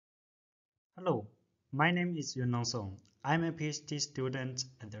Hello, my name is Yunong Song. I'm a PhD student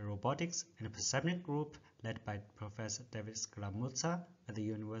at the Robotics and Perception Group led by Professor David Sclamuzza at the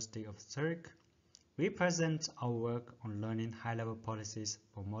University of Zurich. We present our work on learning high-level policies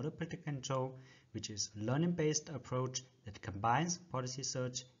for model predictive control, which is a learning-based approach that combines policy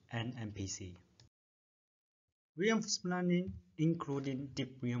search and MPC. Reinforcement learning, including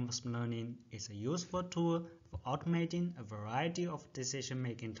deep reinforcement learning, is a useful tool for automating a variety of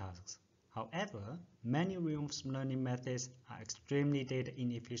decision-making tasks. However, many reinforcement learning methods are extremely data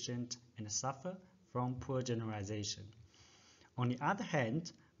inefficient and suffer from poor generalization. On the other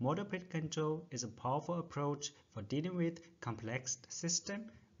hand, model predictive control is a powerful approach for dealing with complex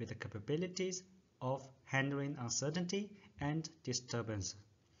systems with the capabilities of handling uncertainty and disturbance.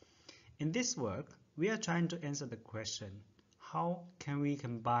 In this work, we are trying to answer the question, how can we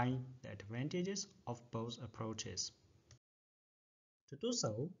combine the advantages of both approaches? To do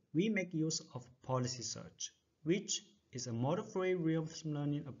so, we make use of policy search, which is a model-free reinforcement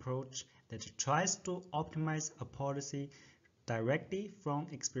learning approach that tries to optimize a policy directly from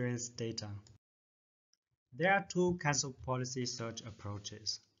experience data. There are two kinds of policy search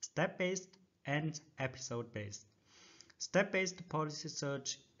approaches, step-based and episode-based. Step-based policy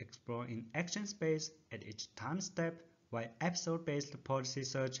search explores in action space at each time step, while episode-based policy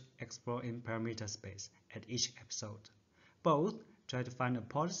search explores in parameter space at each episode. Both try to find a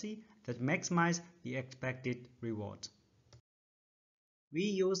policy that maximizes the expected reward. We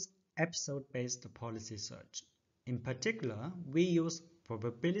use episode-based policy search. In particular, we use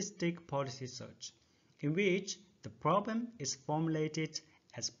probabilistic policy search, in which the problem is formulated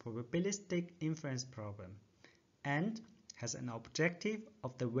as probabilistic inference problem and has an objective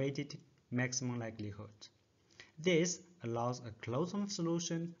of the weighted maximum likelihood. This allows a closed-form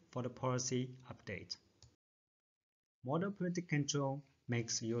solution for the policy update. Model predictive control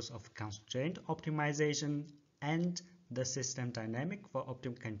makes use of constraint optimization and the system dynamic for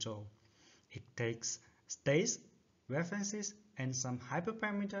optimal control. It takes states, references, and some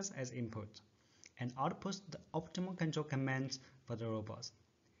hyperparameters as input, and outputs the optimal control commands for the robots.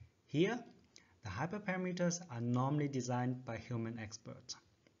 Here, the hyperparameters are normally designed by human experts.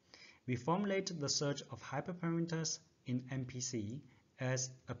 We formulate the search of hyperparameters in MPC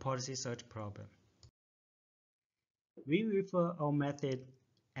as a policy search problem. We refer our method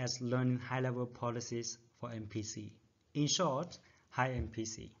as learning high-level policies for MPC. In short,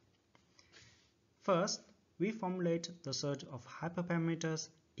 High-MPC. First, we formulate the search of hyperparameters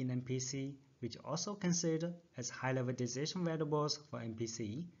in MPC, which also considered as high-level decision variables for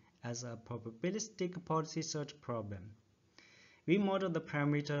MPC, as a probabilistic policy search problem. We model the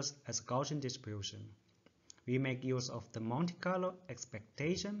parameters as Gaussian distribution. We make use of the Monte Carlo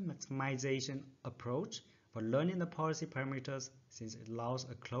expectation maximization approach for learning the policy parameters, since it allows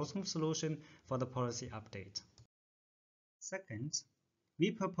a closed-form solution for the policy update. Second,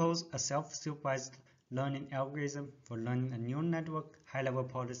 we propose a self-supervised learning algorithm for learning a neural network high-level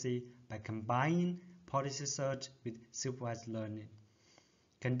policy by combining policy search with supervised learning.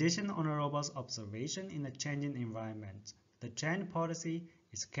 Conditioned on a robot's observation in a changing environment, the trained policy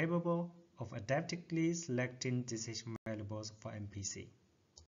is capable of adaptively selecting decision variables for MPC.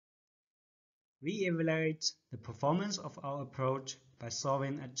 We evaluate the performance of our approach by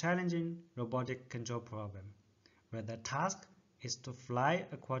solving a challenging robotic control problem, where the task is to fly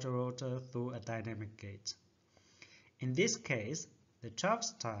a quadrotor through a dynamic gate. In this case, the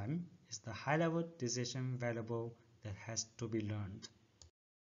traverse time is the high-level decision variable that has to be learned.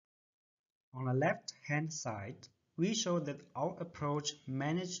 On the left-hand side, we show that our approach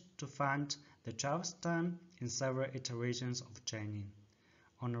managed to find the traverse time in several iterations of training.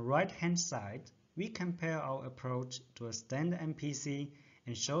 On the right-hand side, we compare our approach to a standard MPC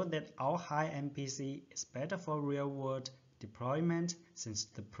and show that our High-MPC is better for real-world deployment, since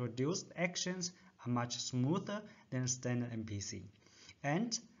the produced actions are much smoother than standard MPC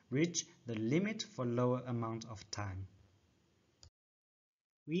and reach the limit for lower amount of time.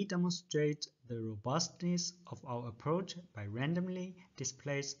 We demonstrate the robustness of our approach by randomly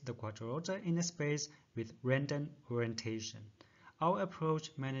displace the quadrotor in a space with random orientation. Our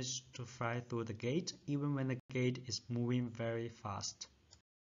approach managed to fly through the gate even when the gate is moving very fast.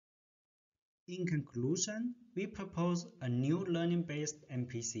 In conclusion, we propose a new learning-based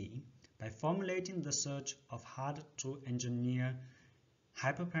MPC by formulating the search of hard-to-engineer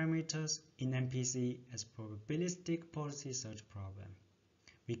hyperparameters in MPC as probabilistic policy search problem.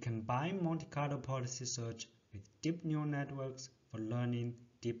 We combine Monte Carlo policy search with deep neural networks for learning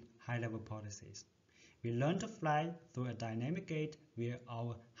deep high-level policies. We learn to fly through a dynamic gate via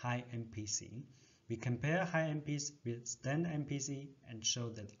our High-MPC, We compare High-MPC with standard MPC and show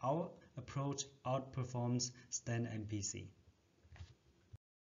that our approach outperforms standard MPC.